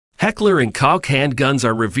Heckler and Koch handguns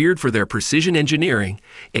are revered for their precision engineering,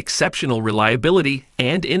 exceptional reliability,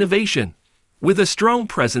 and innovation. With a strong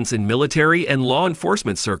presence in military and law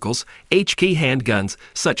enforcement circles, HK handguns,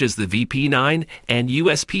 such as the VP9 and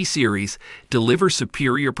USP series, deliver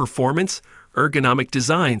superior performance, ergonomic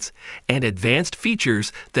designs, and advanced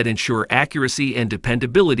features that ensure accuracy and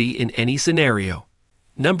dependability in any scenario.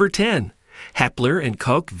 Number 10. Heckler and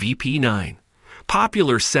Koch VP9.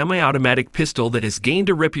 Popular semi-automatic pistol that has gained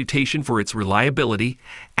a reputation for its reliability,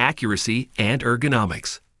 accuracy, and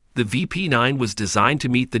ergonomics. The VP9 was designed to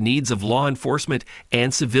meet the needs of law enforcement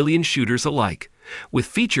and civilian shooters alike, with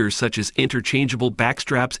features such as interchangeable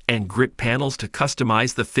backstraps and grip panels to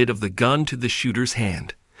customize the fit of the gun to the shooter's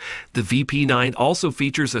hand. The VP9 also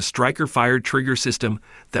features a striker-fired trigger system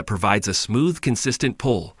that provides a smooth, consistent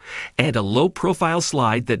pull, and a low-profile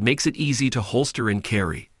slide that makes it easy to holster and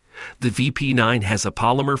carry. The VP9 has a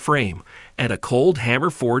polymer frame and a cold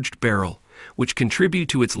hammer-forged barrel, which contribute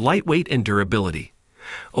to its lightweight and durability.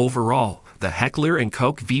 Overall, the Heckler and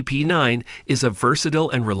Koch VP9 is a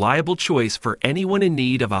versatile and reliable choice for anyone in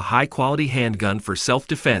need of a high-quality handgun for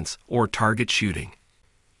self-defense or target shooting.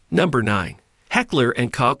 Number 9. Heckler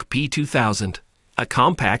and Koch P3000, a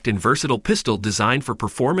compact and versatile pistol designed for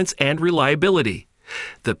performance and reliability.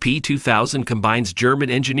 The P3000 combines German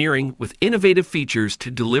engineering with innovative features to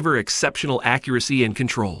deliver exceptional accuracy and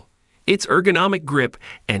control. Its ergonomic grip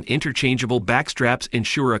and interchangeable backstraps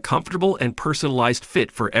ensure a comfortable and personalized fit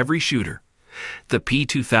for every shooter. The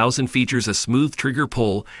P3000 features a smooth trigger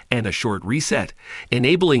pull and a short reset,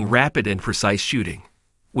 enabling rapid and precise shooting.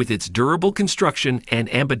 With its durable construction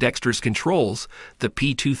and ambidextrous controls, the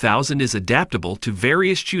P3000 is adaptable to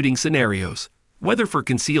various shooting scenarios. Whether for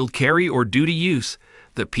concealed carry or duty use,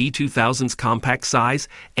 the P3000's compact size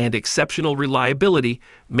and exceptional reliability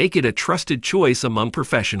make it a trusted choice among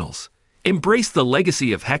professionals. Embrace the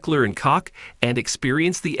legacy of Heckler and Koch and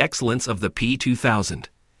experience the excellence of the P3000.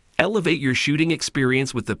 Elevate your shooting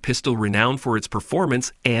experience with the pistol renowned for its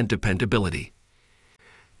performance and dependability.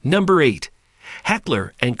 Number 8.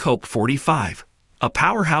 Heckler and Koch 45, a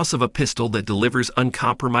powerhouse of a pistol that delivers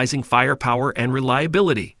uncompromising firepower and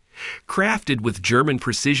reliability. Crafted with German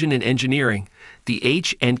precision and engineering, the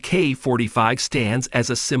H&K 45 stands as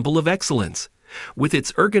a symbol of excellence. With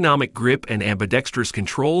its ergonomic grip and ambidextrous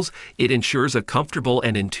controls, it ensures a comfortable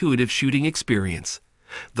and intuitive shooting experience.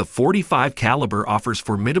 The .45 caliber offers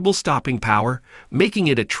formidable stopping power, making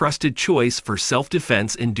it a trusted choice for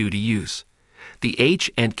self-defense and duty use. The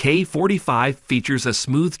H&K 45 features a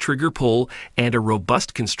smooth trigger pull and a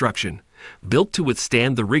robust construction, built to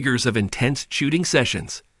withstand the rigors of intense shooting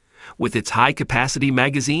sessions. With its high-capacity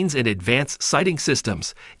magazines and advanced sighting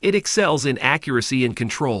systems, it excels in accuracy and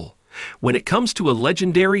control. When it comes to a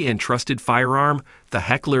legendary and trusted firearm, the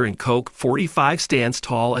Heckler and Koch 45 stands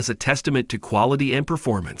tall as a testament to quality and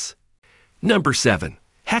performance. Number 7.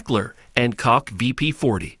 Heckler and Koch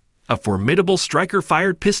VP40, a formidable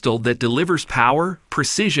striker-fired pistol that delivers power,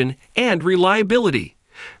 precision, and reliability.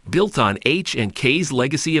 Built on H&K's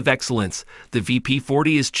legacy of excellence, the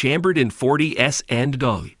VP40 is chambered in 40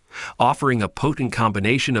 S&W, offering a potent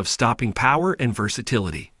combination of stopping power and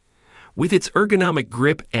versatility. With its ergonomic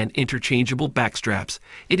grip and interchangeable backstraps,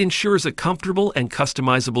 it ensures a comfortable and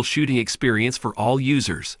customizable shooting experience for all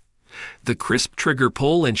users. The crisp trigger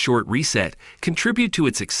pull and short reset contribute to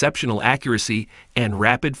its exceptional accuracy and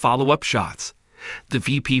rapid follow-up shots. The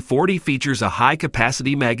VP40 features a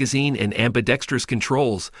high-capacity magazine and ambidextrous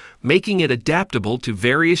controls, making it adaptable to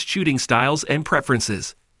various shooting styles and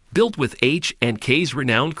preferences. Built with H&K's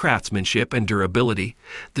renowned craftsmanship and durability,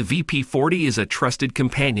 the VP40 is a trusted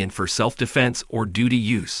companion for self-defense or duty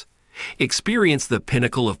use. Experience the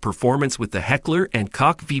pinnacle of performance with the Heckler and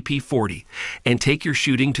Koch VP40 and take your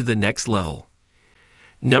shooting to the next level.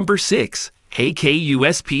 Number 6.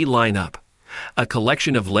 USP Lineup, a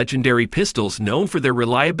collection of legendary pistols known for their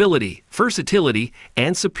reliability, versatility,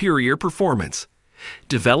 and superior performance.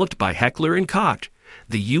 Developed by Heckler and Koch,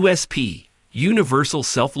 the USP Universal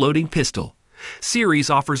Self-Loading Pistol series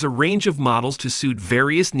offers a range of models to suit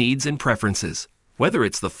various needs and preferences. Whether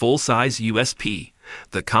it's the full-size USP,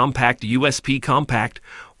 the compact USP Compact,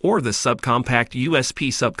 or the subcompact USP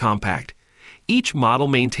Subcompact, each model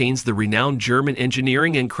maintains the renowned German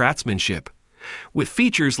engineering and craftsmanship. With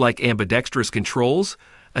features like ambidextrous controls,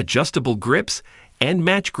 adjustable grips, and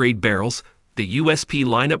match-grade barrels, the USP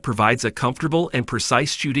lineup provides a comfortable and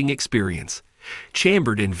precise shooting experience.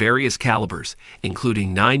 Chambered in various calibers,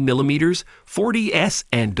 including 9mm, 40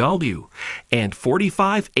 S&W, and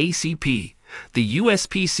 45 ACP, the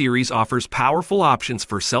USP series offers powerful options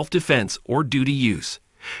for self-defense or duty use.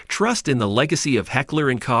 Trust in the legacy of Heckler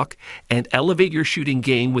and Koch and elevate your shooting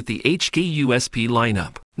game with the HK USP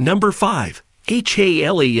lineup. Number 5.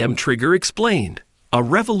 HK LEM Trigger Explained, a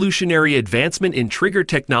revolutionary advancement in trigger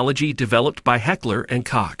technology developed by Heckler and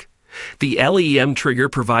Koch. The LEM trigger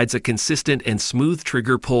provides a consistent and smooth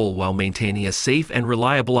trigger pull while maintaining a safe and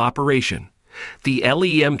reliable operation. The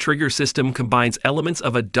LEM trigger system combines elements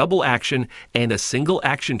of a double action and a single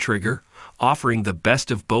action trigger, offering the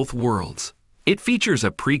best of both worlds. It features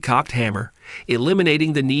a pre-cocked hammer,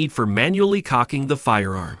 eliminating the need for manually cocking the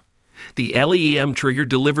firearm. The LEM trigger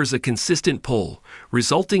delivers a consistent pull,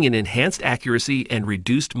 resulting in enhanced accuracy and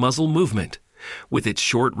reduced muzzle movement. With its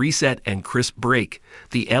short reset and crisp break,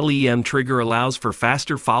 the LEM trigger allows for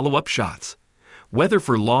faster follow-up shots. Whether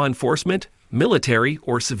for law enforcement, military,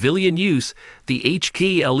 or civilian use, the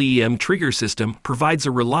HK LEM trigger system provides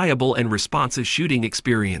a reliable and responsive shooting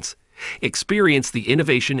experience. Experience the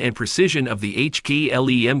innovation and precision of the HK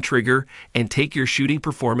LEM trigger and take your shooting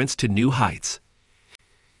performance to new heights.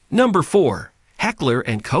 Number 4. Heckler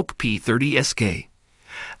and Koch P30 SK,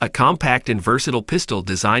 a compact and versatile pistol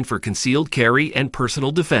designed for concealed carry and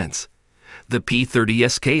personal defense. The P30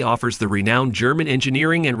 SK offers the renowned German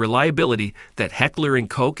engineering and reliability that Heckler and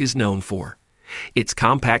Koch is known for. Its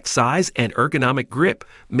compact size and ergonomic grip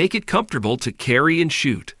make it comfortable to carry and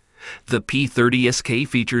shoot. The P30 SK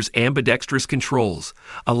features ambidextrous controls,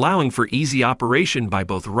 allowing for easy operation by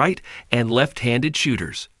both right and left-handed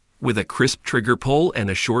shooters. With a crisp trigger pull and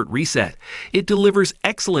a short reset, it delivers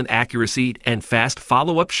excellent accuracy and fast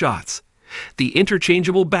follow-up shots. The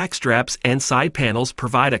interchangeable backstraps and side panels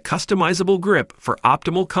provide a customizable grip for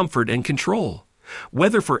optimal comfort and control.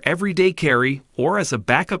 Whether for everyday carry or as a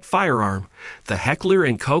backup firearm, the Heckler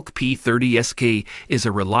and Koch P30 SK is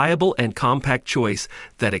a reliable and compact choice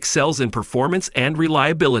that excels in performance and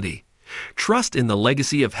reliability. Trust in the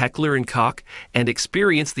legacy of Heckler and Koch and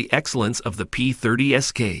experience the excellence of the P30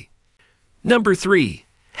 SK. Number 3.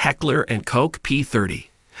 Heckler and Koch P30,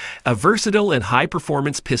 a versatile and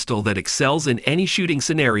high-performance pistol that excels in any shooting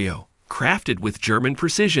scenario. Crafted with German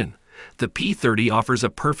precision, the P30 offers a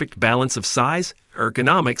perfect balance of size,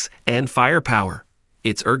 ergonomics, and firepower.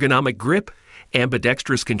 Its ergonomic grip,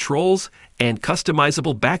 ambidextrous controls, and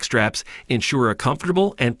customizable backstraps ensure a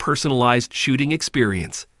comfortable and personalized shooting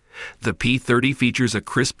experience. The P30 features a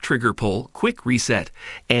crisp trigger pull, quick reset,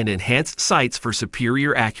 and enhanced sights for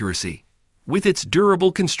superior accuracy. With its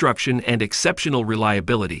durable construction and exceptional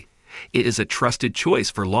reliability, it is a trusted choice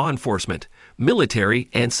for law enforcement, military,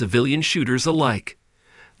 and civilian shooters alike.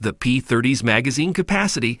 The P30's magazine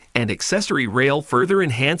capacity and accessory rail further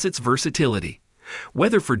enhance its versatility.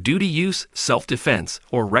 Whether for duty use, self-defense,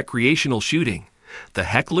 or recreational shooting, the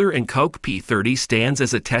Heckler and Koch P30 stands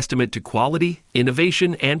as a testament to quality,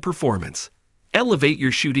 innovation, and performance. Elevate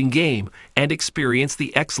your shooting game and experience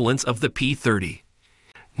the excellence of the P30.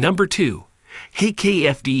 Number 2.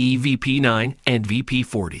 HK VP9 and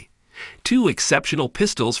VP40, two exceptional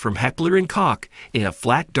pistols from Heckler and Koch in a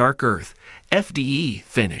flat dark earth FDE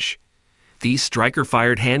finish. These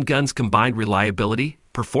striker-fired handguns combine reliability,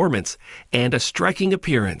 performance, and a striking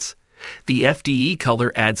appearance. The FDE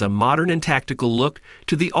color adds a modern and tactical look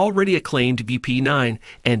to the already acclaimed VP9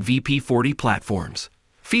 and VP40 platforms.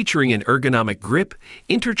 Featuring an ergonomic grip,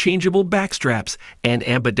 interchangeable backstraps, and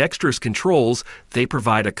ambidextrous controls, they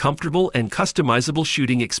provide a comfortable and customizable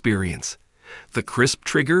shooting experience. The crisp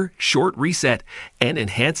trigger, short reset, and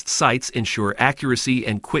enhanced sights ensure accuracy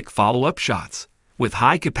and quick follow-up shots. With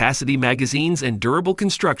high-capacity magazines and durable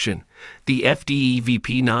construction, the FDE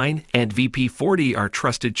VP9 and VP40 are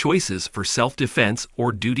trusted choices for self-defense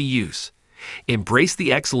or duty use. Embrace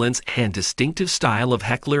the excellence and distinctive style of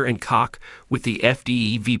Heckler and Koch with the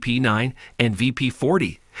FDE VP9 and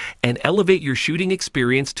VP40 and elevate your shooting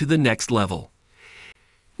experience to the next level.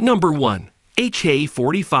 Number 1.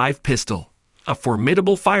 HK45 Pistol, a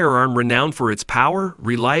formidable firearm renowned for its power,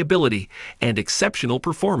 reliability, and exceptional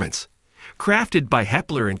performance. Crafted by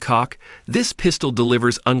Heckler and Koch, this pistol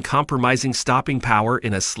delivers uncompromising stopping power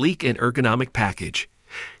in a sleek and ergonomic package.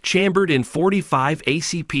 Chambered in 45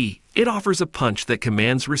 ACP, it offers a punch that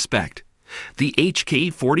commands respect. The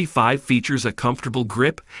HK45 features a comfortable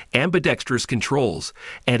grip, ambidextrous controls,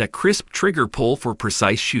 and a crisp trigger pull for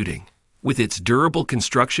precise shooting. With its durable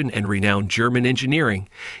construction and renowned German engineering,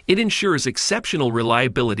 it ensures exceptional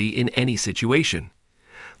reliability in any situation.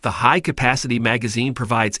 The high-capacity magazine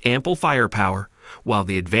provides ample firepower, while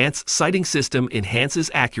the advanced sighting system enhances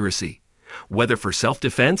accuracy. Whether for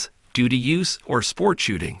self-defense, duty use, or sport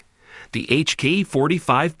shooting, the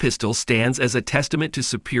HK45 pistol stands as a testament to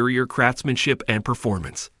superior craftsmanship and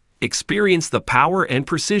performance. Experience the power and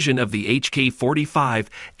precision of the HK45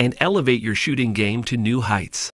 and elevate your shooting game to new heights.